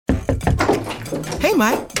Hey,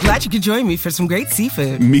 Mike. Glad you could join me for some great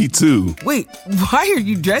seafood. Me too. Wait, why are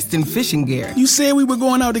you dressed in fishing gear? You said we were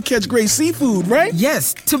going out to catch great seafood, right?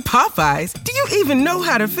 Yes, to Popeyes. Do you even know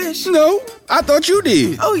how to fish? No, I thought you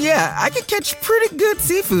did. Oh, yeah, I can catch pretty good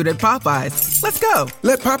seafood at Popeyes. Let's go.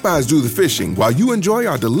 Let Popeyes do the fishing while you enjoy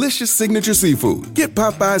our delicious signature seafood. Get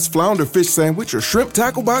Popeyes Flounder Fish Sandwich or Shrimp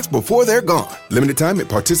Tackle Box before they're gone. Limited time at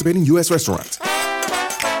participating U.S. restaurants.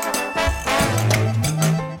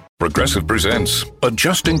 Progressive presents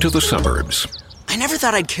Adjusting to the Suburbs. I never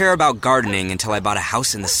thought I'd care about gardening until I bought a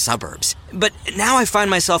house in the suburbs. But now I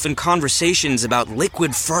find myself in conversations about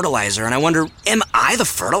liquid fertilizer, and I wonder, am I the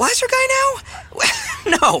fertilizer guy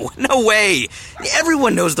now? No way.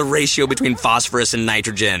 Everyone knows the ratio between phosphorus and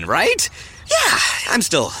nitrogen, right? Yeah, I'm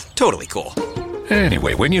still totally cool.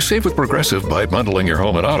 Anyway, when you save with Progressive by bundling your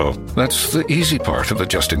home and auto, that's the easy part of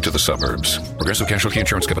adjusting to the suburbs. Progressive Casualty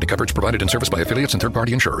Insurance Company coverage provided in service by affiliates and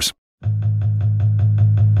third-party insurers.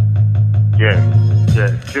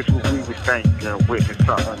 Yeah, just what we was thinking, witness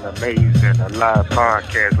something amazing, a live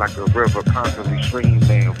podcast like a river constantly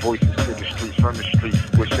streaming, voices to the streets, from the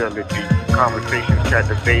streets, what shall it be? Conversations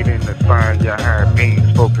captivating, inspiring your higher being,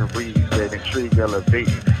 spoken reads that intrigue,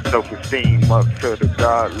 elevating, self-esteem up to the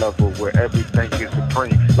God level where everything is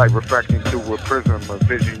supreme, like refracting through a prism, a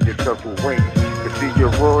vision yourself with wings. To see your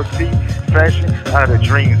royalty, fashion out of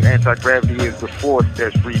dreams, anti-gravity is the force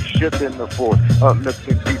that's reshifting the force,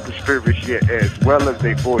 uplifting people's spirits, yet as well as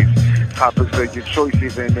their voice. Topics of your choice,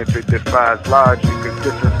 even if it defies logic, cause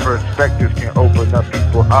different perspectives can open up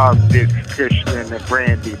people's optics. Christian and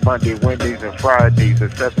Brandy, Monday, Wednesdays, and Fridays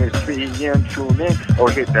at 7 p.m. Tune in or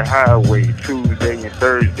hit the highway. Tuesday and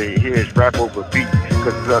Thursday, here's Rap Over Beat, cause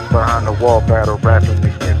it's us behind the wall battle rapping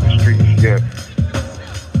against the streets, yeah.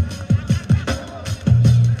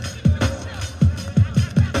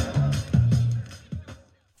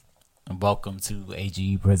 Welcome to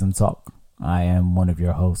AGE Prism Talk. I am one of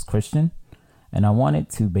your hosts, Christian, and I wanted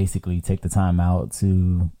to basically take the time out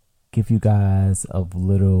to give you guys a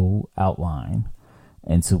little outline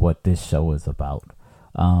into what this show is about.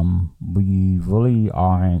 We really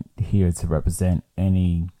aren't here to represent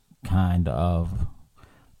any kind of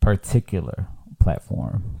particular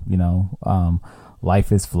platform.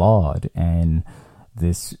 Life is flawed, and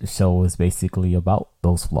this show is basically about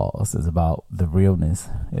those flaws. It's about the realness.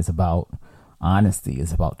 It's about honesty.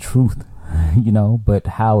 It's about truth, but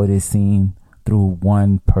how it is seen through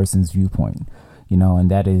one person's viewpoint,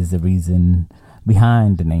 and that is the reason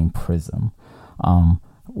behind the name Prism.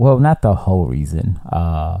 Well, not the whole reason.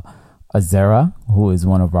 Azera, who is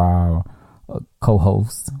one of our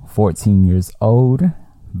co-hosts, 14 years old,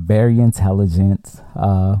 very intelligent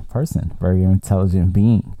person, very intelligent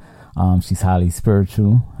being. She's highly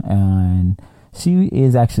spiritual, and she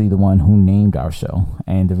is actually the one who named our show.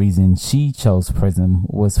 And the reason she chose Prism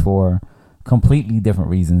was for completely different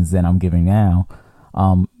reasons than I'm giving now.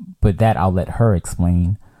 But that I'll let her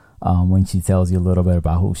explain when she tells you a little bit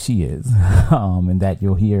about who she is, and that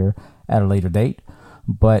you'll hear at a later date.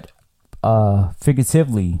 But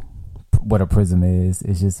figuratively, what a prism is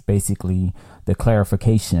just basically the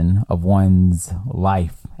clarification of one's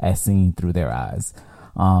life as seen through their eyes.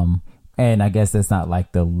 And I guess that's not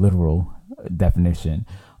like the literal definition,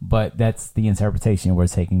 but that's the interpretation we're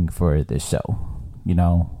taking for this show.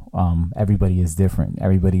 Everybody is different.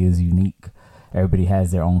 Everybody is unique. Everybody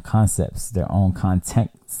has their own concepts, their own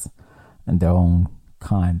contents, and their own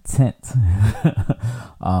content.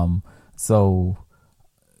 So,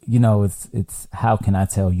 it's how can I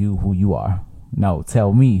tell you who you are? No,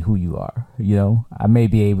 tell me who you are. I may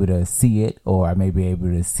be able to see it, or I may be able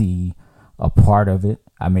to see a part of it.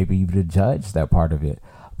 I may be able to judge that part of it,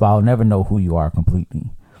 but I'll never know who you are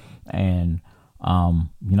completely. And,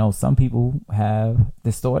 some people have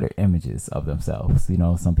distorted images of themselves.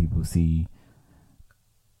 Some people see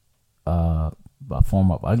a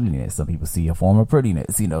form of ugliness. Some people see a form of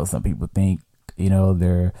prettiness. Some people think,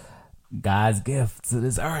 they're God's gift to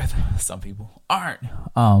this earth. Some people aren't.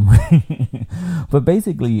 But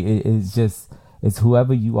basically it's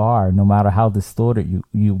whoever you are, no matter how distorted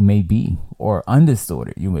you may be, or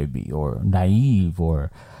undistorted you may be, or naive,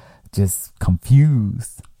 or just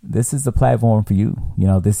confused. This is the platform for you.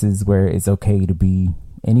 This is where it's okay to be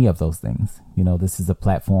any of those things. This is a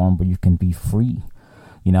platform where you can be free.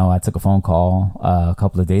 I took a phone call a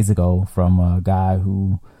couple of days ago from a guy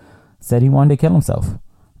who said he wanted to kill himself.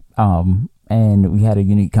 And we had a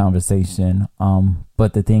unique conversation.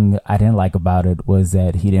 But the thing I didn't like about it was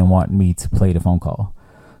that he didn't want me to play the phone call.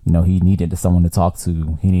 He needed someone to talk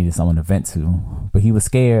to. He needed someone to vent to. But he was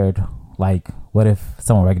scared. Like, what if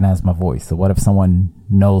someone recognized my voice? Or what if someone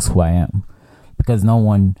knows who I am? Because no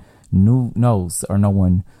one knows or no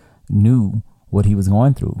one knew what he was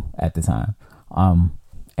going through at the time.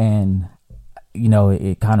 And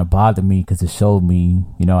it kind of bothered me because it showed me,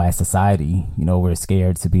 as society, we're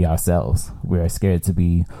scared to be ourselves. We're scared to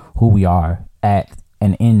be who we are at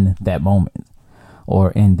and in that moment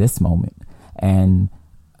or in this moment. And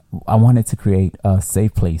I wanted to create a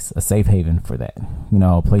safe place, a safe haven for that,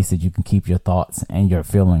 a place that you can keep your thoughts and your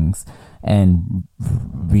feelings and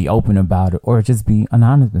be open about it, or just be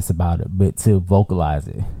anonymous about it, but to vocalize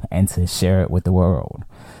it and to share it with the world.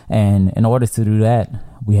 And in order to do that,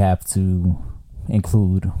 we have to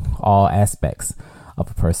include all aspects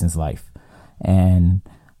of a person's life. And,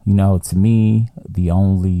 to me, the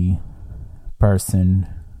only person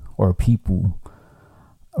or people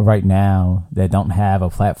right now that don't have a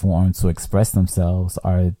platform to express themselves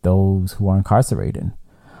are those who are incarcerated.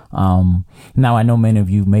 Now, I know many of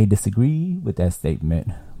you may disagree with that statement,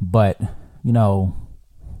 but, because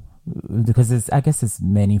I guess it's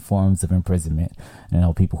many forms of imprisonment.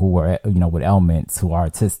 People who are, with ailments, who are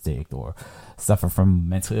autistic or suffer from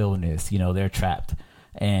mental illness, they're trapped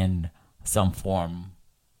in some form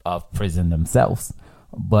of prison themselves,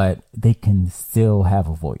 but they can still have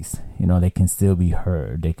a voice. They can still be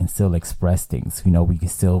heard. They can still express things. We can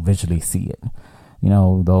still visually see it.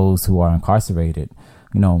 Those who are incarcerated,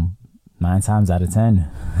 9 times out of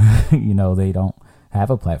 10, they don't have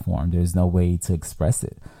a platform. There's no way to express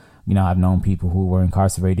it. I've known people who were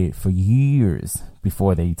incarcerated for years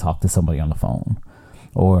before they talked to somebody on the phone,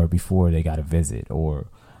 or before they got a visit or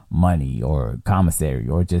money or commissary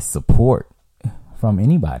or just support from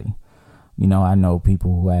anybody. I know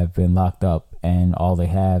people who have been locked up and all they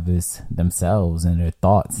have is themselves and their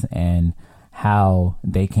thoughts and how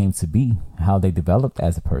they came to be, how they developed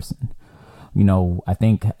as a person. I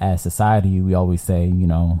think as society, we always say,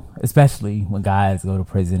 especially when guys go to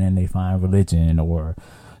prison and they find religion or,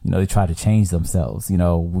 they try to change themselves.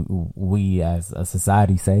 We as a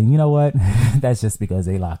society say, you know what, that's just because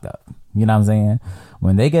they locked up. You know what I'm saying?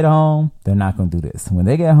 When they get home, they're not going to do this. When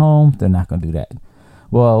they get home, they're not going to do that.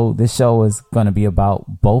 Well, this show is going to be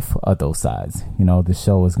about both of those sides. This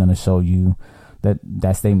show is going to show you that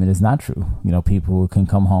that statement is not true. People can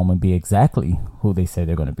come home and be exactly who they say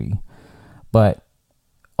they're going to be. But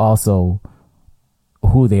also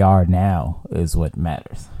who they are now is what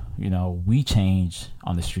matters. We change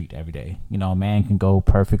on the street every day. A man can go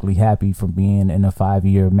perfectly happy from being in a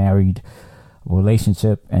 5-year married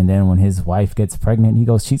relationship, and then when his wife gets pregnant, he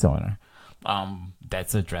goes cheats on her.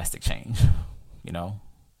 That's a drastic change,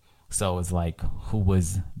 So it's like, who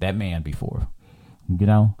was that man before?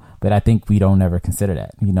 But I think we don't ever consider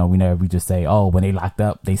that. We just say, oh, when they locked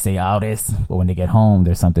up, they say all this, but when they get home,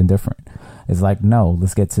 there's something different. It's like, no,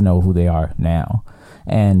 let's get to know who they are now.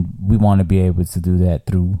 And we want to be able to do that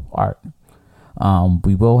through art.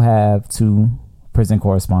 We will have 2 prison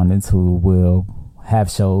correspondents who will have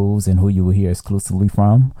shows and who you will hear exclusively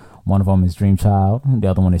from. One of them is Dreamchild. The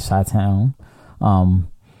other one is Chi-Town.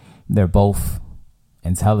 They're both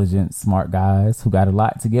intelligent, smart guys who got a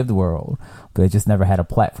lot to give the world, but they just never had a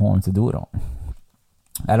platform to do it on.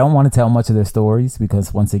 I don't want to tell much of their stories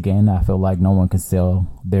because, once again, I feel like no one can tell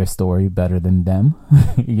their story better than them.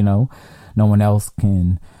 No one else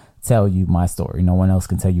can tell you my story. No one else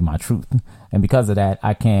can tell you my truth. And because of that,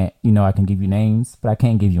 I can't, I can give you names, but I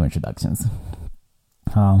can't give you introductions.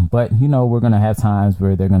 But, we're going to have times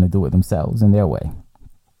where they're going to do it themselves in their way.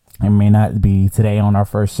 It may not be today on our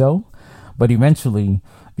first show, but eventually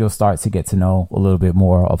you'll start to get to know a little bit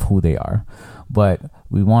more of who they are. But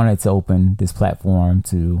we wanted to open this platform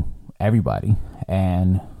to everybody.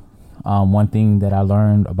 And one thing that I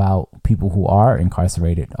learned about people who are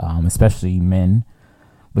incarcerated, especially men,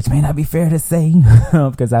 which may not be fair to say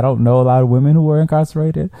because I don't know a lot of women who are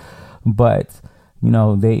incarcerated, but,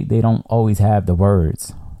 they don't always have the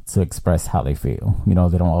words to express how they feel. They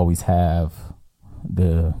don't always have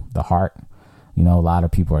the heart. A lot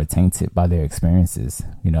of people are tainted by their experiences.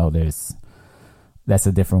 That's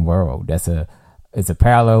a different world. It's a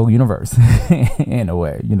parallel universe in a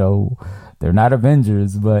way. They're not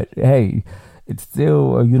Avengers, but hey, it's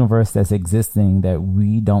still a universe that's existing that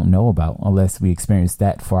we don't know about unless we experience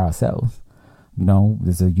that for ourselves.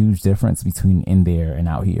 There's a huge difference between in there and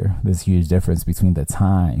out here. There's a huge difference between the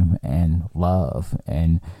time and love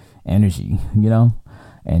and energy,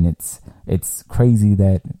 and it's crazy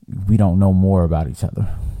that we don't know more about each other.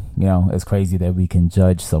 It's crazy that we can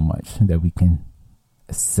judge so much, that we can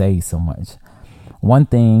say so much. One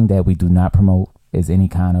thing that we do not promote is any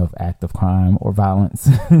kind of act of crime or violence.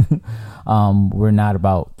 We're not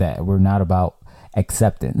about that. We're not about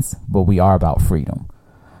acceptance, but we are about freedom.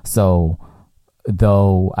 So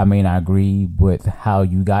though I may not agree with how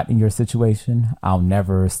you got in your situation, I'll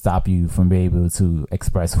never stop you from being able to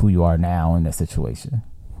express who you are now in the situation.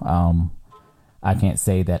 I can't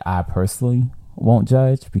say that I personally won't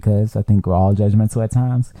judge, because I think we're all judgmental at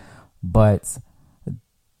times, but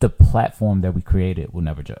the platform that we created will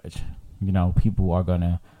never judge. You know, people are going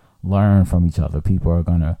to learn from each other. People are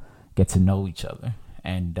going to get to know each other.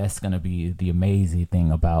 And that's going to be the amazing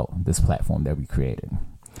thing about this platform that we created.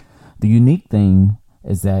 The unique thing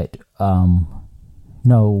is that,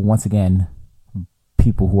 once again,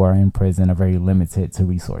 people who are in prison are very limited to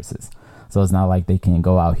resources. So it's not like they can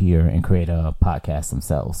go out here and create a podcast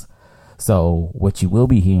themselves. So what you will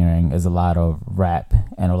be hearing is a lot of rap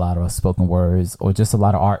and a lot of spoken words, or just a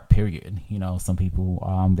lot of art, period. You know, some people,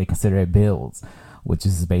 they consider it builds, which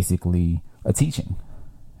is basically a teaching,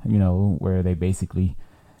 you know, where they basically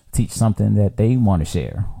teach something that they want to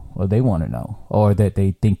share, or they want to know, or that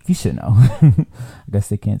they think you should know. I guess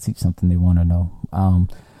they can't teach something they want to know.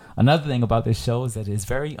 Another thing about this show is that it's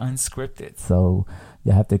very unscripted. So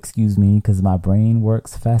you have to excuse me because my brain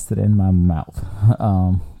works faster than my mouth.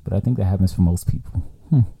 But I think that happens for most people.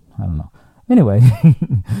 I don't know. Anyway,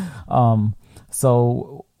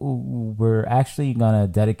 so we're actually going to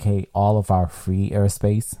dedicate all of our free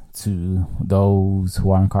airspace to those who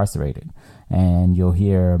are incarcerated. And you'll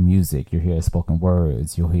hear music, you'll hear spoken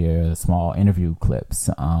words, you'll hear small interview clips,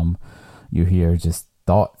 you'll hear just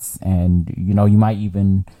thoughts, and, you know, you might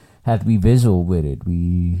even have to be visual with it.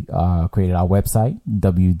 We created our website,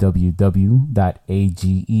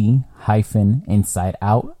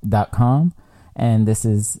 www.age-insideout.com. And this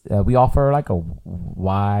is, we offer like a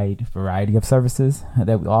wide variety of services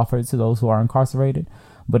that we offer to those who are incarcerated,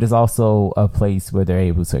 but it's also a place where they're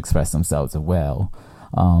able to express themselves as well,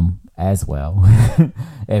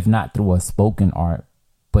 if not through a spoken art,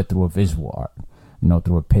 but through a visual art, you know,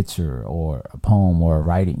 through a picture or a poem or a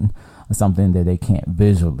writing, something that they can't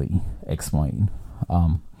visually explain.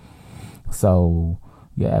 So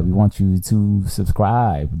yeah, we want you to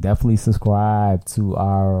subscribe. Definitely subscribe to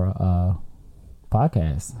our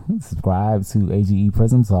podcast. Subscribe to AGE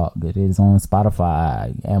Prism Talk. It is on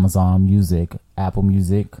Spotify, Amazon Music, Apple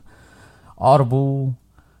Music, Audible.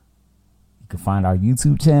 You can find our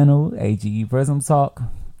YouTube channel, AGE Prism Talk.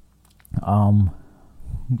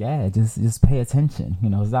 Yeah, just pay attention. You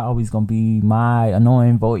know, it's not always gonna be my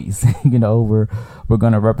annoying voice. You know, we're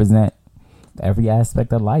gonna represent every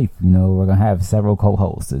aspect of life. You know, we're gonna have several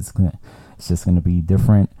co-hosts. It's just gonna be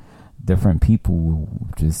different people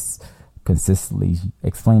just consistently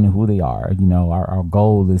explaining who they are. You know, our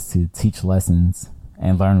goal is to teach lessons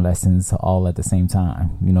and learn lessons all at the same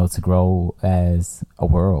time. You know, to grow as a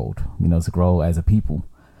world. You know, to grow as a people,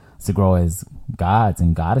 to grow as gods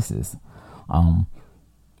and goddesses.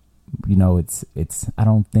 You know, it's I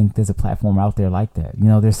don't think there's a platform out there like that. You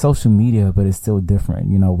know, there's social media, but it's still different.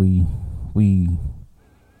 You know, we use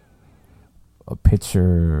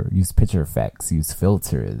picture effects, use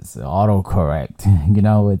filters, autocorrect. You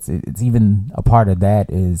know, it's even a part of that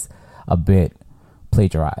is a bit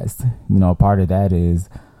plagiarized. You know, a part of that is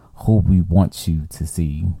who we want you to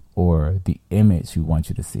see, or the image we want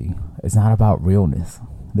you to see. It's not about realness.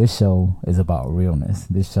 This show is about realness.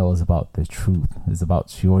 This show is about the truth. It's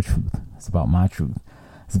about your truth. It's about my truth.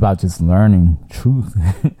 It's about just learning truth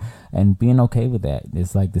and being okay with that.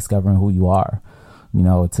 It's like discovering who you are. You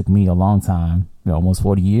know, it took me a long time, you know, almost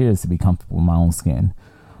 40 years to be comfortable with my own skin.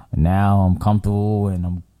 And now I'm comfortable and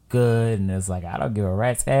I'm good. And it's like, I don't give a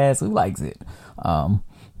rat's ass who likes it.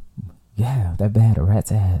 Yeah, that bad, a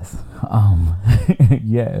rat's ass.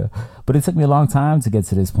 Yeah, but it took me a long time to get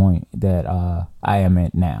to this point that I am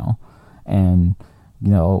at now. And,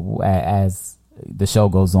 you know, as the show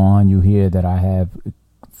goes on, you hear that I have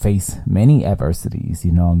faced many adversities.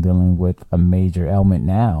 You know, I'm dealing with a major ailment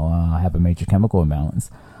now. I have a major chemical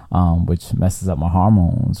imbalance, which messes up my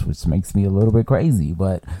hormones, which makes me a little bit crazy.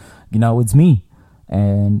 But, you know, it's me.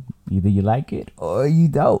 And either you like it or you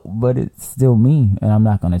don't, but it's still me, and I'm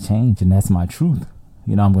not going to change. And that's my truth.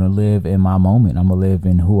 You know, I'm going to live in my moment. I'm going to live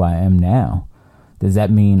in who I am now. Does that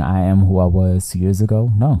mean I am who I was 2 years ago?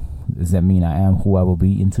 No. Does that mean I am who I will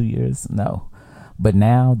be in 2 years? No. But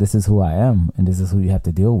now this is who I am, and this is who you have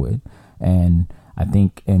to deal with. And I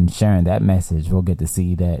think in sharing that message, we'll get to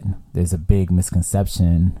see that there's a big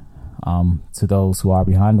misconception to those who are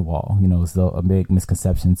behind the wall. You know, it's a big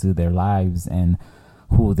misconception to their lives and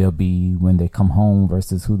who they'll be when they come home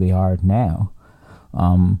versus who they are now.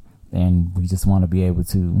 And we just want to be able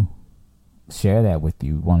to share that with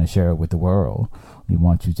you. We want to share it with the world. We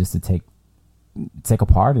want you just to take a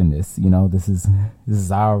part in this. You know, this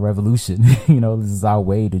is our revolution. You know, this is our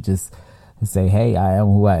way to just say, hey, I am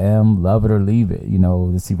who I am, love it or leave it. You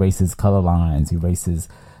know, this erases color lines, erases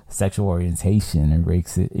sexual orientation,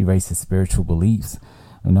 erases spiritual beliefs.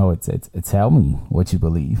 You know, it's tell me what you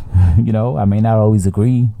believe. You know, I may not always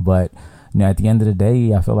agree, but you know, at the end of the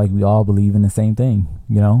day, I feel like we all believe in the same thing.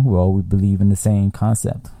 You know, we believe in the same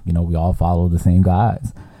concept. You know, we all follow the same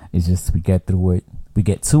guides. It's just we get to it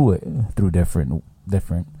through different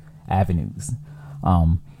avenues.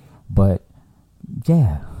 But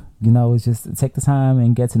yeah, you know, it's just take the time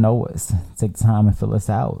and get to know us. Take the time and fill us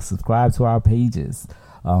out. Subscribe to our pages.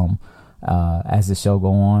 As the show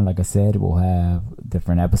go on, like I said, we'll have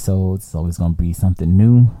different episodes. It's always going to be something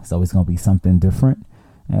new. It's always going to be something different.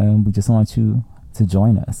 And we just want you to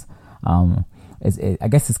join us. I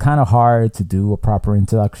guess it's kind of hard to do a proper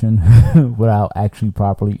introduction without actually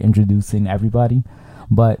properly introducing everybody.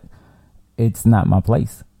 But it's not my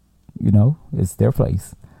place. You know, it's their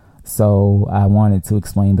place. So I wanted to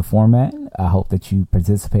explain the format. I hope that you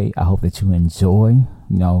participate. I hope that you enjoy.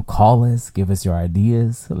 You know, call us, give us your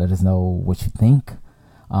ideas, let us know what you think.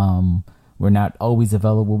 We're not always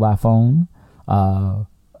available by phone.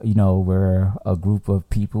 You know, we're a group of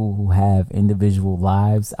people who have individual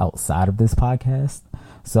lives outside of this podcast.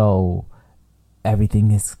 So everything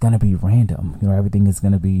is going to be random. You know, everything is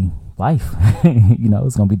going to be life. You know,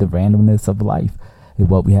 it's going to be the randomness of life.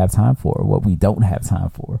 What we have time for, what we don't have time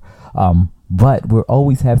for. But we'll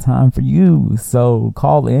always have time for you. So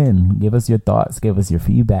call in, give us your thoughts, give us your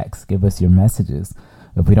feedbacks, give us your messages.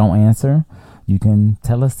 If we don't answer, you can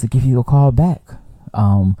tell us to give you a call back.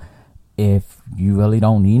 If you really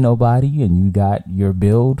don't need nobody and you got your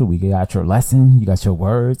build, we got your lesson, you got your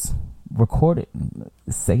words, record it.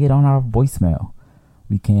 Say it on our voicemail.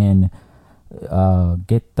 We can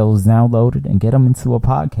get those downloaded and get them into a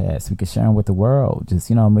podcast. We can share them with the world. Just,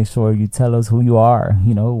 you know, make sure you tell us who you are,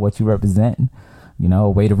 you know, what you represent, you know, a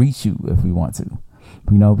way to reach you if we want to,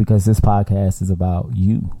 you know, because this podcast is about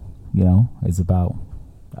you, you know, it's about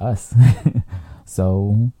us.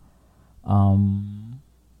 So,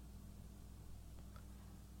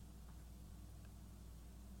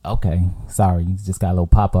 okay, sorry, just got a little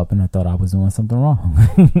pop up and I thought I was doing something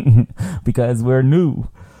wrong because we're new.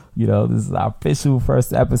 You know, this is our official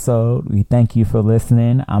first episode. We thank you for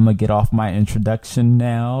listening. I'm going to get off my introduction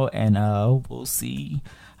now, and we'll see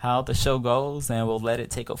how the show goes, and we'll let it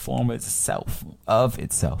take a form of itself.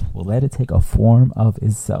 We'll let it take a form of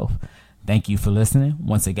itself. Thank you for listening.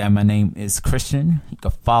 Once again, my name is Christian. You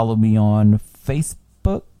can follow me on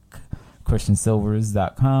Facebook,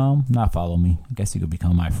 ChristianSilvers.com. Not follow me. I guess you could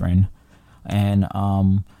become my friend. And,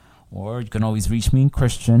 or you can always reach me,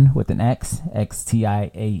 Christian with an X,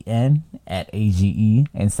 XTIAN @AGE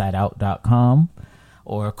InsideOut.com,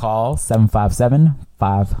 or call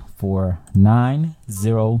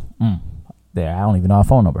 757-549-0. There, I don't even know our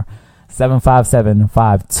phone number.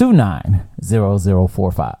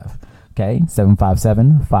 757-529-0045. Okay,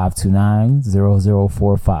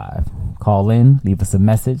 757-529-0045. Call in, leave us a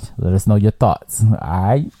message, let us know your thoughts. All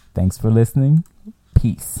right, thanks for listening.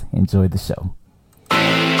 Peace. Enjoy the show.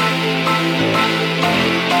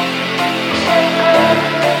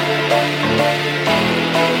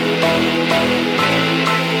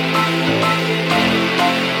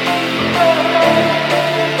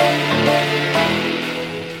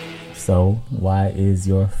 So, why is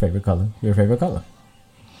your favorite color your favorite color?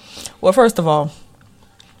 Well, first of all,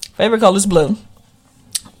 favorite color is blue,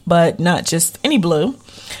 but not just any blue.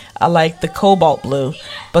 I like the cobalt blue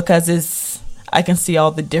because I can see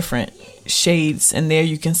all the different shades in there.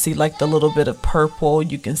 You can see like the little bit of purple.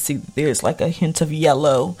 You can see there's like a hint of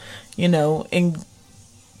yellow, you know, and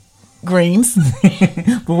greens.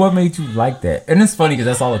 But what made you like that? And it's funny because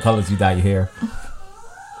that's all the colors you dye your hair.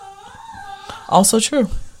 Also true.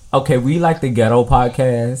 Okay, we like the ghetto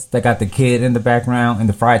podcast that got the kid in the background and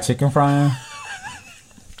the fried chicken frying.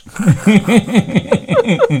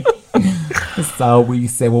 So we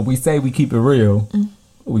say, when we say we keep it real,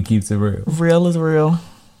 we keep it real. Real is real.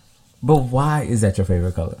 But why is that your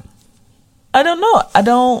favorite color? I don't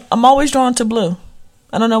know. I'm always drawn to blue.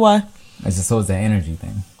 I don't know why. It's just so it's an energy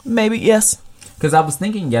thing. Maybe, yes. Because I was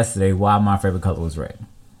thinking yesterday why my favorite color was red.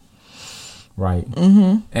 Right?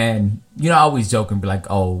 Mm-hmm. And, you know, I always joke and be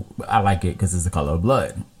like, oh, I like it because it's the color of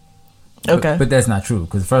blood. Okay. But that's not true.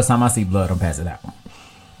 Because the first time I see blood, I'm passing out.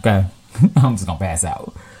 Okay? I'm just going to pass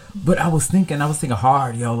out. But I was thinking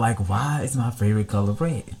hard, yo, like, why is my favorite color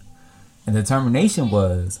red? And the determination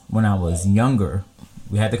was, when I was younger,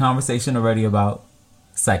 we had the conversation already about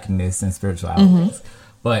psychicness and spirituality. Mm-hmm.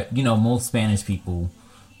 But, you know, most Spanish people,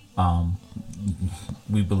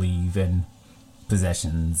 we believe in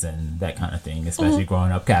possessions and that kind of thing, especially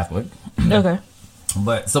growing up Catholic. Okay.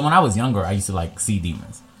 But so when I was younger, I used to like see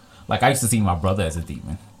demons. Like I used to see my brother as a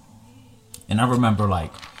demon, and I remember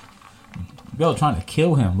like, yo, trying to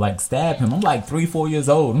kill him, like stab him. I'm like 3-4 years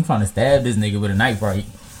old. I'm trying to stab this nigga with a knife, right?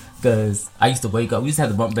 Because I used to wake up. We used to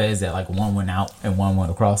have the bunk beds that like one went out and one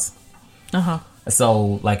went across.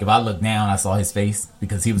 So like if I looked down, I saw his face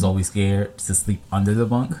because he was always scared to sleep under the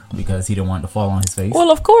bunk because he didn't want to fall on his face. Well,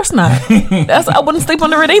 of course not. I wouldn't sleep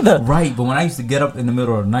under it either. Right, but when I used to get up in the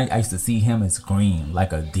middle of the night, I used to see him and scream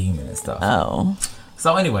like a demon and stuff. Oh.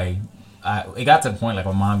 So anyway, it got to the point like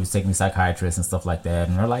my mom used to take me to psychiatrists and stuff like that,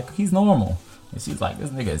 and they're like, he's normal. And she's like,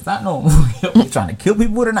 this nigga is not normal. He's trying to kill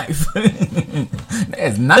people with a knife.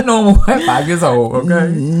 That's not normal at 5 years old, okay?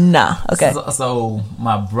 Nah, okay. So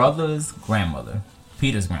my brother's grandmother,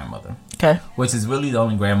 Peter's grandmother, okay, which is really the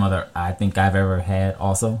only grandmother I think I've ever had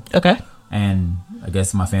also. Okay. And I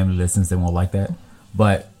guess my family listens, they won't like that.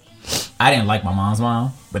 But I didn't like my mom's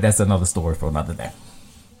mom, but that's another story for another day.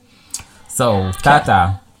 So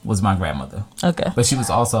Tata was my grandmother. Okay. But she was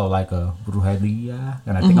also like a brujeria,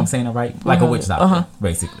 and I think I'm saying it right, like a witch doctor,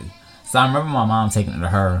 basically. So I remember my mom taking it to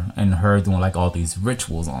her and her doing like all these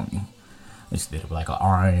rituals on me. And she did like an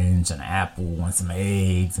orange and an apple and some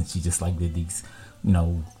eggs, and she just like did these, you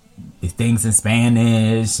know, these things in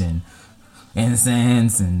Spanish and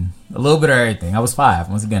incense and a little bit of everything. I was 5.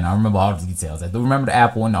 Once again, I remember all the details. I do remember the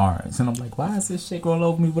apple and the orange, and I'm like, why is this shit going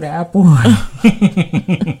over me with an apple?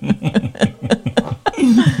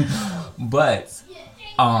 But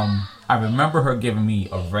I remember her giving me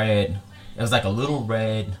a red, it was like a little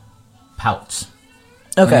red pouch.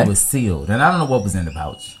 Okay. And it was sealed. And I don't know what was in the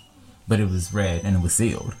pouch, but it was red and it was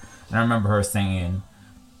sealed. And I remember her saying,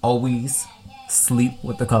 always sleep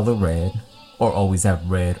with the color red or always have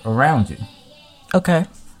red around you. Okay.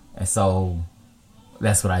 And so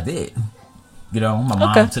that's what I did. You know, my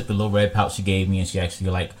mom took the little red pouch she gave me and she actually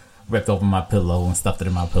like ripped open my pillow and stuffed it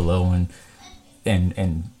in my pillow and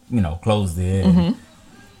you know, closed it. And,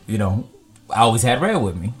 you know, I always had red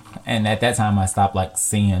with me. And at that time I stopped like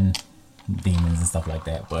seeing demons and stuff like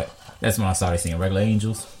that. But that's when I started seeing regular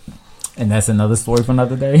angels. And that's another story for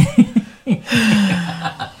another day.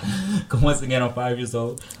 Once again, I'm 5 years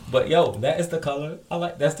old. But yo, that is the color I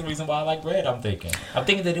like. That's the reason why I like red. I'm thinking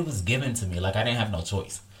that it was given to me. Like I didn't have no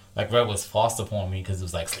choice. Like red was forced upon me because it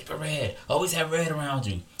was like sleep with red. Always have red around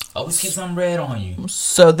you. Always keep some red on you.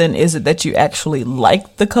 So then, is it that you actually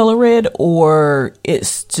like the color red, or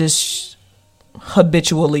it's just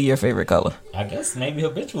habitually your favorite color? I guess maybe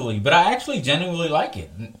habitually, but I actually genuinely like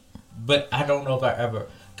it. But I don't know if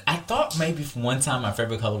I thought maybe for one time my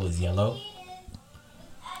favorite color was yellow.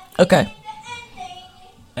 Okay.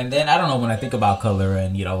 And then I don't know, when I think about color,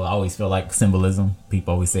 and you know, I always feel like symbolism.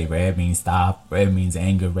 People always say red means stop, red means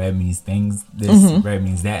anger, red means things, this, red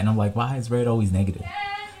means that, and I'm like, why is red always negative?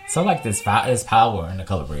 So like there's power in the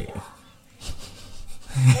color red.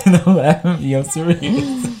 I'm serious.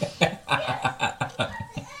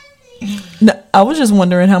 No, I was just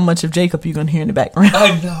wondering how much of Jacob you're gonna hear in the background.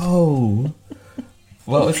 I know.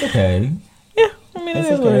 Well, it's okay. Yeah, I mean, it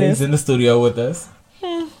is what it is. He's in the studio with us.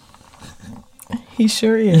 He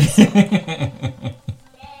sure is.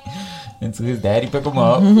 Until his daddy pick him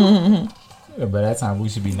up. By that time, we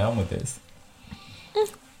should be done with this.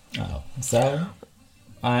 Oh, so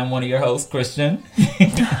I am one of your hosts, Christian.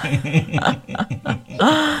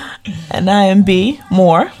 And I am B,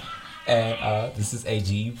 Moore. And this is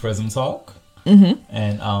AG Prism Talk.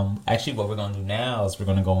 And actually what we're going to do now is we're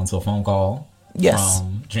going to go into a phone call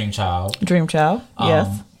from Dreamchild. Dreamchild,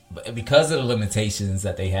 yes. Because of the limitations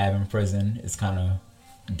that they have in prison, it's kind of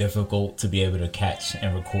difficult to be able to catch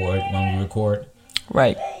and record when we record.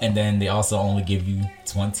 Right. And then they also only give you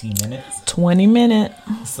 20 minutes. 20 minutes.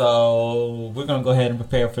 So we're going to go ahead and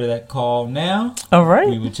prepare for that call now. All right.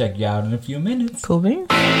 We will check you out in a few minutes. Cool beans.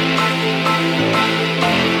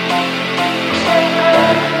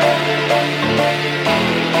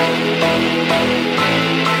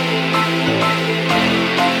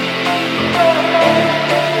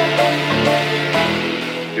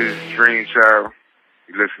 This is Dreamchild.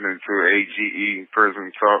 You're listening to AGE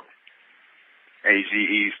Prism Talk.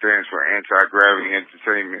 AGE stands for Anti-Gravity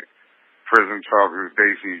Entertainment. Prism Talk is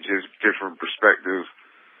basically just different perspectives,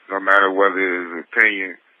 no matter whether it's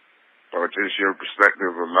opinion or just your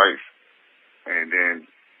perspective of life. And then,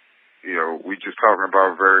 you know, we just talking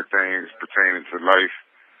about various things pertaining to life,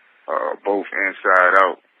 both inside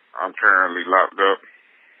out. I'm currently locked up,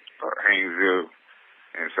 Haynesville,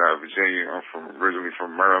 inside Virginia. I'm originally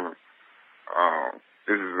from Maryland.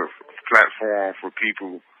 This is a platform for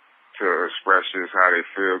people to express just how they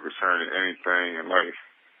feel concerning anything in life.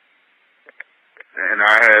 And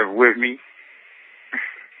I have with me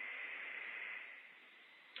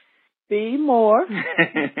B. Moore.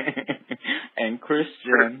 And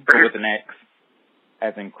Christian, with an X,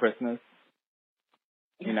 as in Christmas.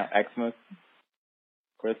 You know, Xmas.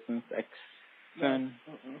 Christmas, Xmas.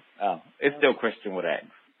 Oh, it's still Christian with X.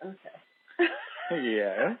 Okay.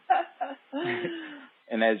 Yeah.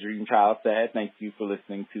 And as Dream Child said, thank you for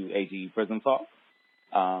listening to AGE Prison Talk.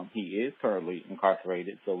 He is currently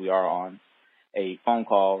incarcerated, so we are on a phone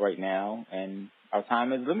call right now, and our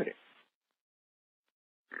time is limited.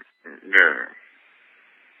 Yeah.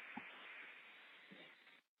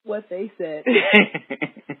 What they said.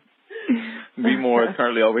 B. Moore is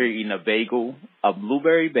currently over here eating a bagel, a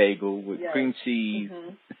blueberry bagel with cream cheese,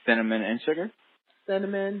 cinnamon, and sugar.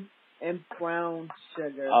 Cinnamon and brown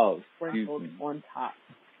sugar sprinkled on top.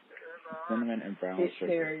 Cinnamon and brown it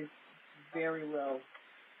sugar. It pairs very well.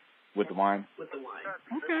 With the wine? With the wine.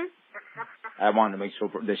 Okay. I wanted to make sure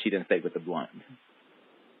that she didn't stay with the blunt.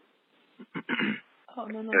 Oh,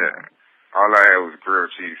 no. Yeah. All I had was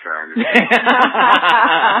grilled cheese sandwiches.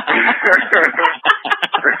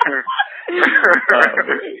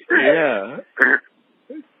 Yeah.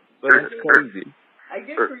 But that's crazy. I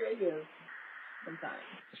get creative sometimes.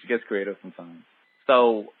 She gets creative sometimes.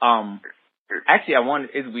 So, actually,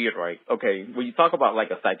 it's weird, right? Okay, when you talk about,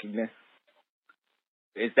 like, a psychicness,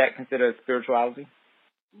 is that considered spirituality?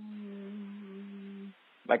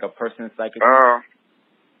 Like a person's psychicness?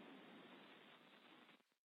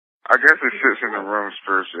 I guess it sits in the realm of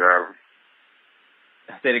spirituality.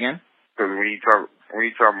 Say it again? Because when you talk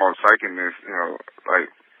about psychicness,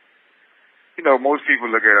 most people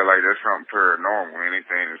look at it like that's something paranormal.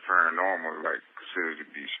 Anything that's paranormal is like considered to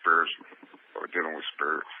be spiritual or dealing with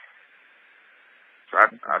spirits. So I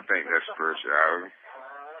think that's spirituality.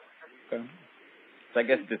 Okay. So I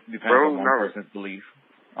guess this depends on one person's belief,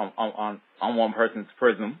 on one person's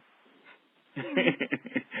prism.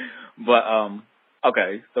 But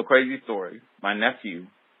okay. So crazy story. My nephew,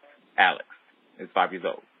 Alex, is 5 years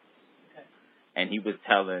old, and he was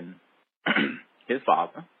telling his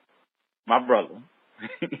father, my brother,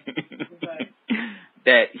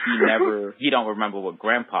 that he don't remember what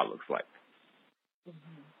grandpa looks like.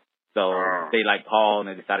 So they called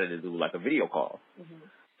and they decided to do a video call.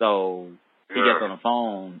 So he gets on the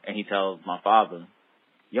phone and he tells my father,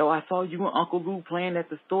 "Yo, I saw you and Uncle Lou playing at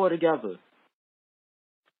the store together."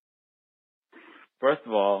 First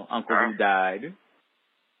of all, Uncle Lou died.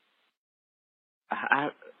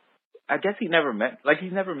 I guess he's never met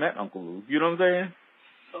Uncle Lou. You know what I'm saying?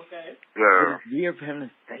 Okay. Yeah. But it's weird for him to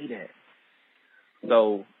say that.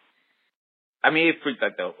 So, I mean, it freaked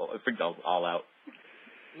us all out.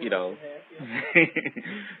 You know,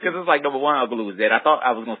 because it's like, number one, Uncle Lou was dead. I thought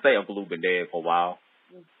I was gonna say Uncle Lou been dead for a while,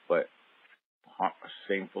 but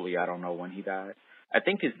shamefully, I don't know when he died. I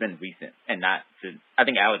think it's been recent, and not since. I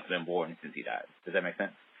think Alex has been born since he died. Does that make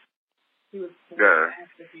sense? He was born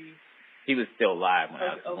after he was still alive when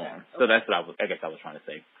Alex was born. So that's what I guess I was trying to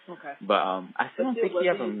say. Okay. But I still don't think he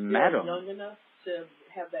ever met him. Young enough to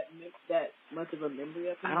have that much of a memory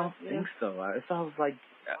of him? I don't think so. I was like,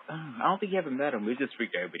 I don't think he ever met him. We just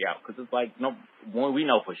freaked everybody out because it's like, no, we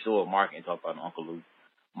know for sure Mark ain't talk about Uncle Lou.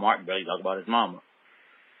 Mark barely talk about his mama.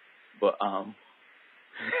 But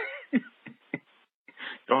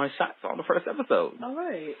throwing shots on the first episode. All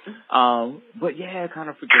right. But yeah, kind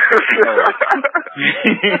of freaked us out.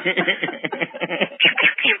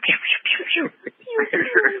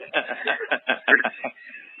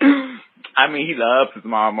 I mean, he loves his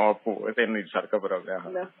mom all for it. They don't need to try to cover it up now.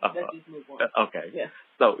 No, let's just move on. Okay. Yeah.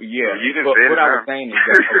 So, yeah. What I was saying is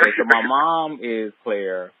that, okay, so my mom is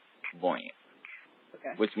clairvoyant.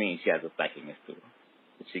 Okay. Which means she has a psychicness to her.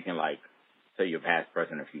 She can, tell you past,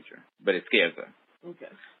 present, or future. But it scares her.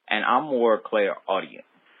 Okay. And I'm more clairaudient,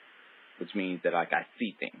 which means that, I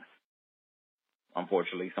see things.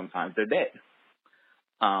 Unfortunately, sometimes they're dead.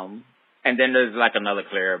 And then there's another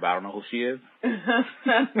Claire, but I don't know who she is.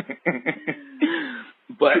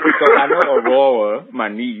 But so I know Aurora, my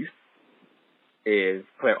niece, is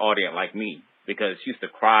clairaudient like me because she used to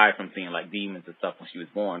cry from seeing demons and stuff when she was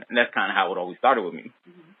born, and that's kind of how it always started with me.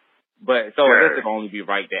 Mm-hmm. But so I guess it'd only be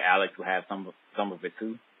right that Alex would have some of it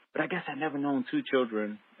too. But I guess I've never known two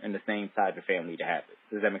children in the same side of the family to have it.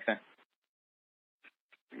 Does that make sense?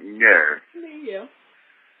 Yeah. Yeah.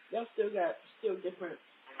 Y'all still got different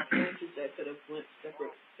branches that could have went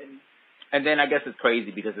separate. And then I guess it's crazy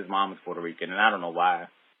because his mom is Puerto Rican, and I don't know why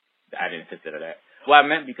I didn't consider that. Well, I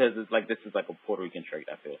meant because it's this is a Puerto Rican trait,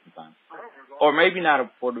 I feel, sometimes. Or maybe not a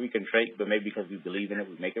Puerto Rican trait, but maybe because we believe in it,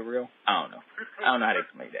 we make it real. I don't know. I don't know how to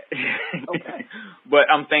explain that. Okay. But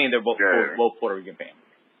I'm saying they're both Puerto Rican families.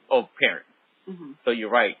 Oh, parents. Mm-hmm. So you're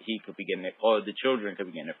right. He could be getting it, or the children could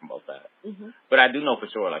be getting it from both sides. Mm-hmm. But I do know for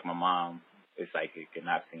sure, like my mom is psychic, and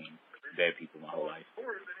I've seen dead people my whole life.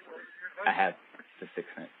 I have The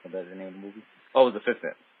Sixth Sense. That's the name of the movie. Oh, it was The Fifth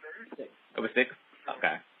Sense. It was 6?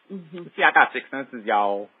 Okay. Mm-hmm. See, I got 6 senses,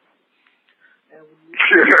 y'all.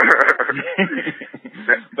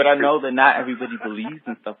 But I know that not everybody believes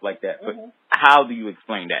in stuff like that. But how do you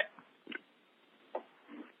explain that?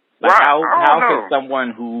 Like how could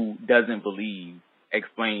someone who doesn't believe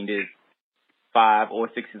explain this 5 or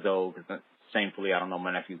 6 years old? Because shamefully, I don't know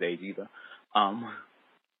my nephew's age either. I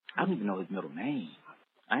don't even know his middle name.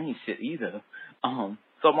 I ain't shit either.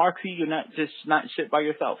 So Mark C, you're not shit by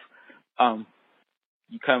yourself.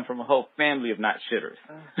 You come from a whole family of not shitters.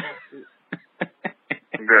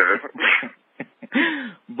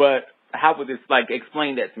 But how would this, like,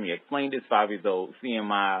 explain that to me? Explain this 5 years old seeing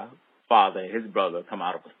my father and his brother come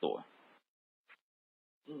out of a store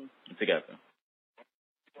together.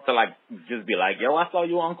 So, like, just be like, yo, I saw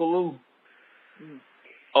you, Uncle Lou.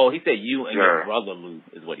 Oh, he said you and your brother Lou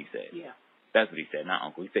is what he said. Yeah. That's what he said, not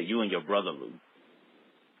Uncle. He said you and your brother Lou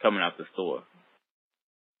coming out the store.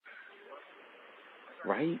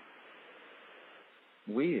 Right?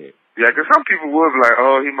 Weird. Yeah, because some people would be like,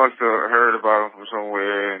 oh, he must have heard about him from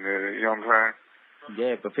somewhere, and you know what I'm saying?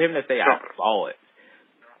 Yeah, but for him to say I saw it,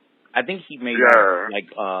 I think he made like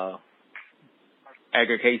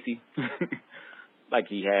Edgar Casey. Like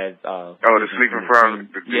he has the sleeping paralysis.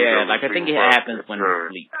 Yeah, like I think it happens when he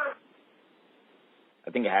sleeps.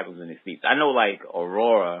 I think it happens when he sleeps. I know, like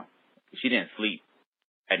Aurora, she didn't sleep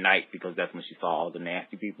at night because that's when she saw all the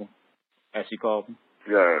nasty people, as she called them.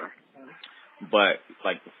 Yeah. But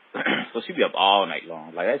like, so she'd be up all night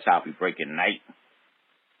long. Like that child be breaking night.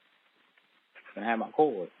 Gonna have my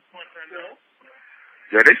cord.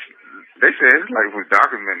 Yeah, they said it's like it was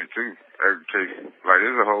documented too. Like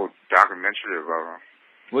there's a whole documentary about him.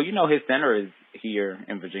 Well, you know his center is here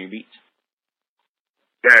in Virginia Beach.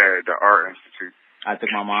 Yeah, the Art Institute. I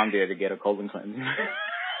took my mom there to get a colon cleanse. They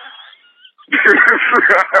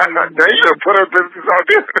should put her business out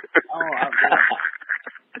there.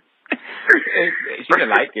 She didn't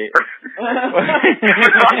like it.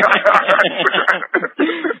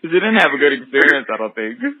 She didn't have a good experience, I don't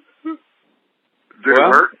think. Did it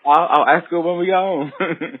work? I'll ask her when we go home.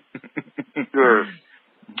 Good.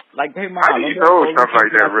 Like, hey, Mom. How do you know stuff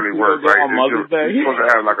like that really works? Like, you're supposed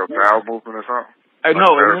to have like a bowel movement or something?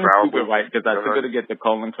 No, it was stupid, right? Because I took her to get the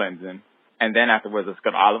colon cleansing, and then afterwards let's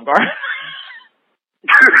go to Olive Garden.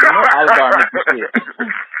 Olive Garden makes me shit.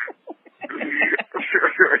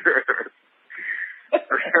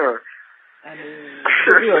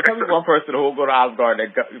 Tell me one person who will go to Olive Garden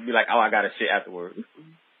and be like, oh, I got a shit afterwards.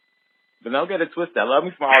 But don't get it twisted. I love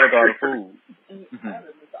me some Olive Garden food. I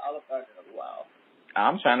haven't been to Olive Garden in a while.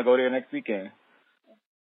 I'm trying to go there next weekend.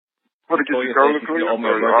 What, to get your colon cleansed?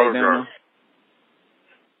 Olive Garden.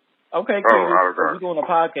 Okay, cool. We're doing a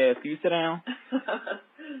podcast. Can you sit down?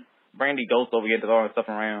 Brandy Ghost over here throwing stuff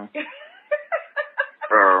around.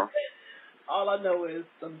 All I know is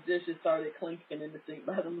some dishes started clinking in the sink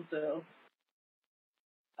by themselves.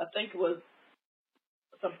 I think it was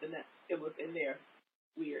something that it was in there.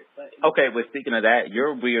 Weird, but okay. But speaking of that,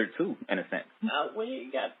 you're weird too, in a sense. When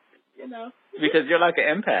you got, because you're like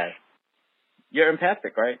an empath. You're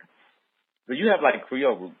empathic, right? But you have like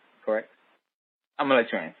Creole roots, correct? I'm gonna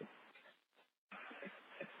let you answer.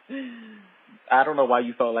 I don't know why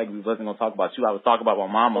you felt like we wasn't gonna talk about you. I was talking about my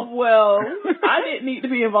mama. Well, I didn't need to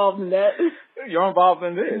be involved in that. You're involved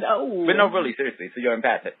in this. No. But no, really, seriously. So you're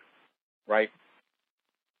empathic, right?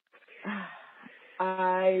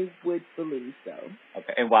 I would believe so.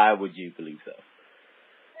 Okay, and why would you believe so?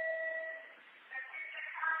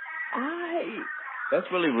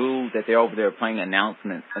 That's really rude that they're over there playing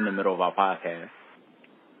announcements in the middle of our podcast.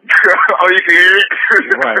 Oh, you can hear it?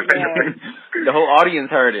 Right. The whole audience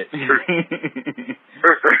heard it.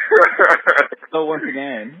 So once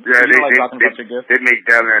again, yeah, they make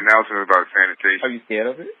daily announcements about sanitation. Are you scared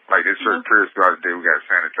of it? Like there's certain periods throughout the day we got to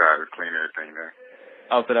sanitize and clean everything there.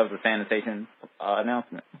 Oh, so that was a sanitation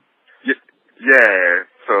announcement. Yeah.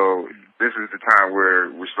 So this is the time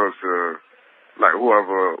where we're supposed to, like,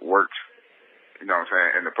 whoever works, you know what I'm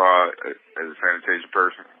saying, in the pod as a sanitation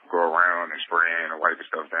person, go around and spraying and wiping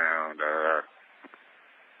stuff down.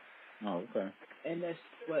 Oh, okay. And that's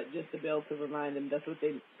what, just to be able to remind them that's what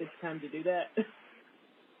it's time to do that?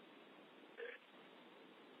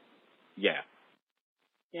 Yeah.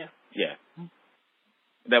 Yeah. Yeah.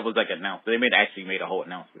 That was like an announcement. They actually made a whole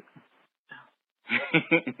announcement.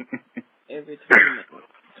 Every 20 minutes.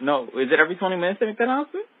 No, is it every 20 minutes they make the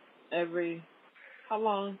announcement? How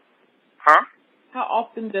long? Huh? How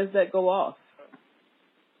often does that go off?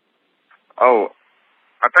 Oh,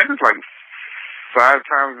 I think it's like 5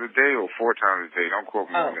 times a day or 4 times a day. Don't quote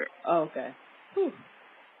me on that. Oh, okay. Whew.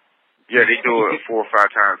 Yeah, they do it 4 or 5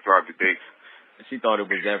 times throughout the day. She thought it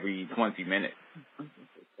was every 20 minutes.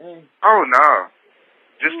 Oh, no.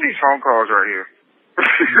 Just these phone calls right here.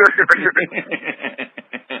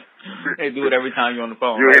 They do it every time you're on the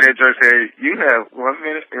phone. You right? hear that just say, you have 1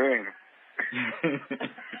 minute.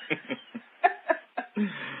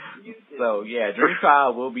 So, yeah, Dream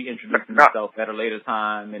Child will be introducing himself at a later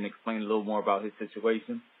time and explain a little more about his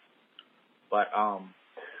situation. But I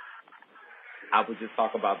would just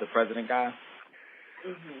talk about the president guy.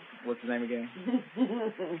 Mm-hmm. What's his name again?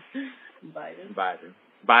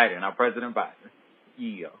 Biden. Our President Biden.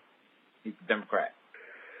 Yeah. He's a Democrat.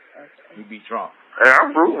 Okay. He beat Trump. Hey,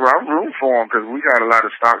 I'm rooting for him because we got a lot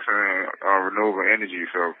of stocks in renewable energy,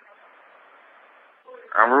 so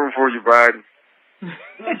I'm rooting for you, Biden.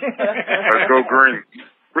 Let's go green.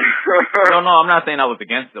 No, I'm not saying I was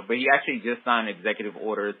against it, but he actually just signed an executive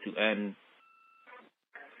order to end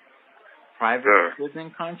private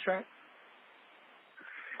prison contracts.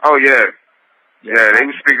 Oh, yeah. Yeah, they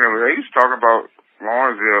was talking about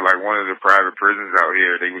Lawrenceville, like one of the private prisons out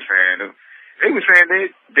here. They were saying they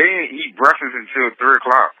didn't eat breakfast until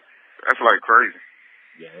 3:00. That's like crazy.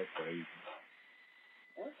 Yeah, that's crazy.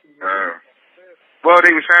 Well,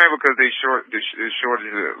 they were saying because they shortage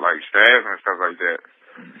of like staff and stuff like that.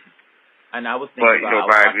 And I was thinking, but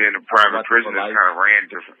by being a private prison, it's kind of ran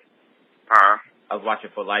different. I was watching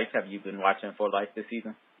For Life. Have you been watching For Life this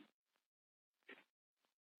season?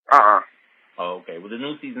 Oh, okay. Well, the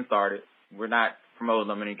new season started. We're not promoting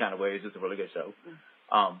them in any kind of way. It's just a really good show.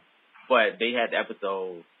 But they had the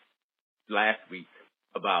episode last week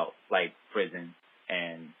about like prison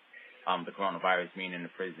and the coronavirus being in the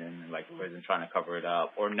prison and like the prison trying to cover it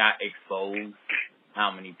up or not expose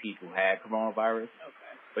how many people had coronavirus.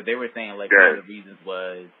 Okay. But they were saying like one of the reasons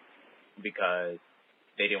was because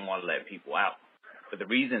they didn't want to let people out. But the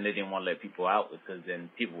reason they didn't want to let people out was because then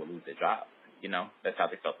people would lose their jobs. You know, that's how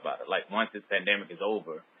they felt about it. Like once this pandemic is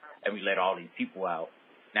over and we let all these people out,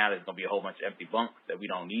 now there's going to be a whole bunch of empty bunks that we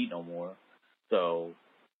don't need no more. So,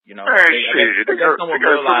 you know, I guess someone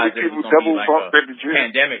realized it was going to be like a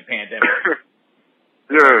pandemic. Yeah.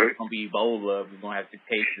 It's going to be Ebola. We're going to have 6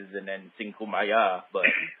 cases and then sing Kumbaya. But,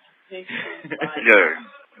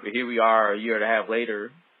 but here we are a year and a half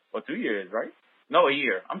later, or 2 years, right? No, a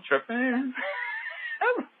year. I'm tripping.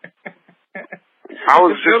 I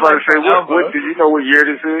was just about to say, what do you know what year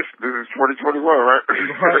this is? This is 2021, right?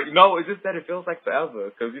 Right. No, it's just that it feels like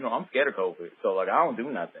forever. Because, you know, I'm scared of COVID. So, like, I don't do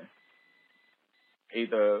nothing.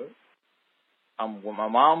 Either I'm with my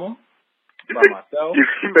mama, by myself. You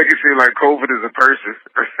make it seem like COVID is a person.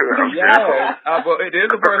 Well, it is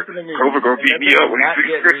a person to me. COVID gonna beat me up.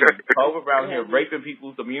 COVID around here raping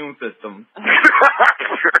people's immune system.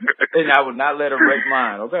 And I would not let him rape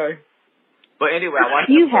mine, okay? But anyway, I want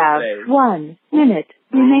you have 1 minute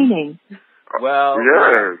remaining. Well,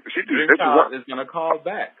 Dream Child is going to call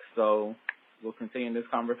back, so we'll continue this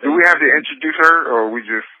conversation. Do we have to introduce her, or we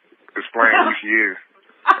just explain who she is?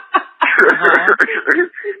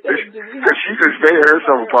 Because she just made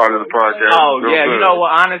herself a part of the podcast. Oh, yeah, you know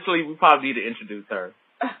what? Honestly, we probably need to introduce her.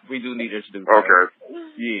 We do need to introduce her. Okay.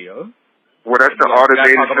 Yeah. Well, that's the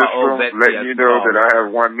automated system letting you know that I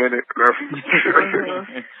have 1 minute left.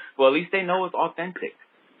 Well, at least they know it's authentic.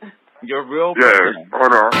 You're a real person. Yeah,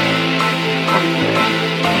 hold on.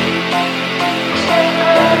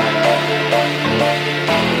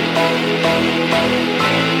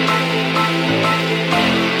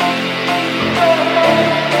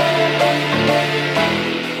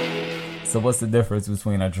 So what's the difference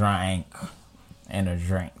between a drink and a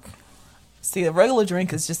drink? See, a regular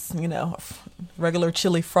drink is just, you know, regular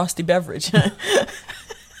chilly frosty beverage.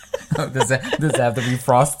 Does it have to be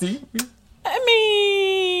frosty? I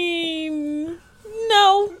mean,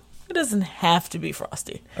 no, it doesn't have to be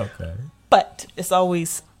frosty. Okay. But it's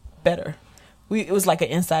always better. It was like an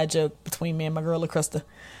inside joke between me and my girl, LaCrista.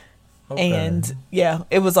 Okay. And, yeah,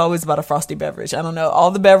 it was always about a frosty beverage. I don't know.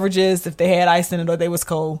 All the beverages, if they had ice in it or they was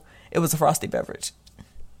cold, it was a frosty beverage.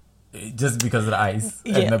 Just because of the ice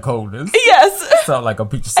and the coldness. Yes. So like a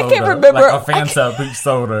peach soda, I can't remember. Like a Fanta peach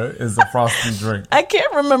soda is a frosty drink. I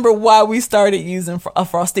can't remember why we started using a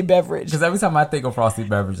frosty beverage. Because every time I think of frosty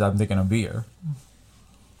beverage, I'm thinking of beer.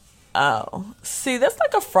 Oh. See, that's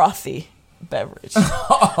like a frothy beverage.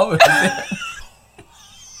 Oh, is it?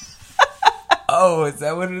 Oh, is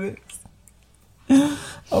that what it is?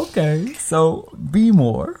 Okay. So, be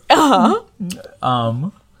more. Uh-huh.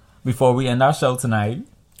 Before we end our show tonight.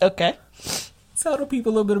 Okay. Tell the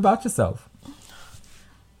people a little bit about yourself.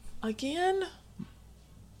 Again?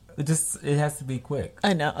 It has to be quick.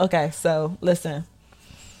 I know. Okay, so listen.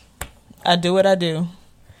 I do what I do.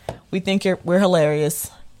 We think we're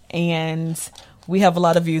hilarious, and we have a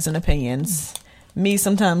lot of views and opinions. Me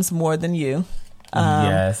sometimes more than you.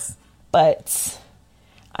 Yes. But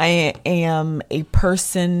I am a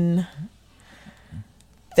person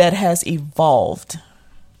that has evolved.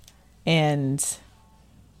 And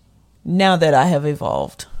now that I have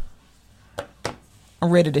evolved, I'm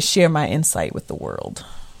ready to share my insight with the world.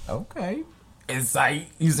 Okay. Insight,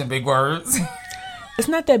 using big words. It's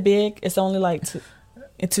not that big. It's only like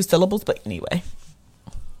two syllables, but anyway.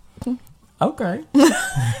 Okay.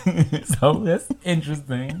 So that's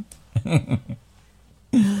interesting.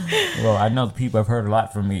 Well, I know the people have heard a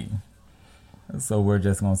lot from me. So we're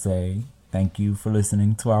just going to say thank you for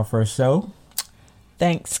listening to our first show.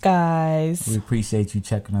 Thanks, guys. We appreciate you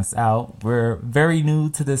checking us out. We're very new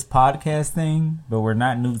to this podcast thing, but we're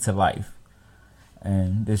not new to life.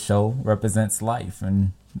 And this show represents life,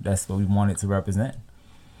 and that's what we want it to represent.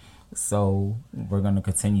 So we're going to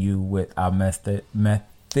continue with our method.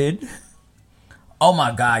 Oh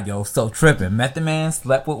my God, yo, so tripping. Method Man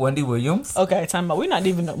slept with Wendy Williams. Okay, time out. We're not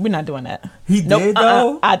doing that. He did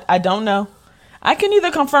though? I don't know. I can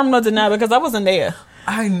neither confirm nor deny because I wasn't there.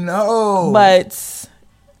 I know. But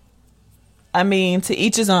I mean, to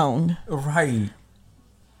each his own. Right.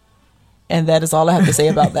 And that is all I have to say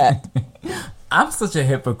about that. I'm such a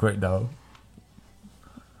hypocrite though.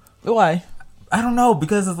 Why? I don't know,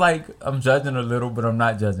 because it's like I'm judging a little, but I'm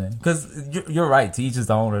not judging. Because you're right, to each his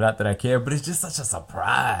own, or not that I care, but it's just such a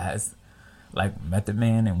surprise. Like Method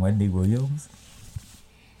Man and Wendy Williams.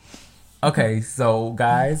 Okay, so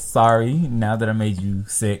guys, sorry, now that I made you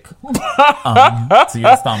sick to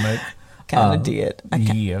your stomach. Kind of did.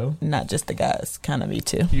 Yeah. Not just the guys, kind of me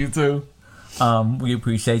too. You too. We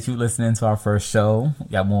appreciate you listening to our first show. We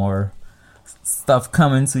got more stuff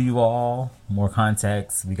coming to you all, more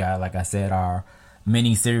context. We got, like I said, our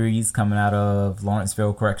mini series coming out of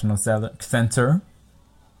Lawrenceville Correctional Center.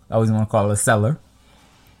 I always want to call it a cellar,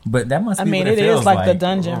 but that must be what it feels like. The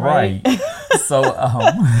dungeon, right? So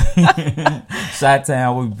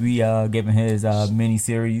Chi-Town will be giving his mini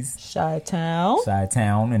series,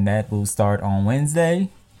 Chi-Town, and that will start on Wednesday.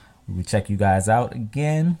 We will check you guys out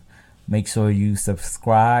again. Make sure you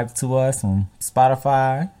subscribe to us on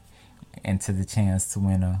Spotify and to the chance to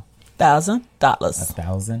win $1,000.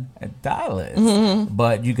 $1,000. Mm-hmm.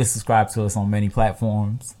 But you can subscribe to us on many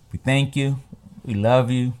platforms. We thank you. We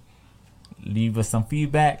love you. Leave us some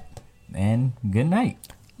feedback. And good night.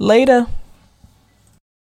 Later.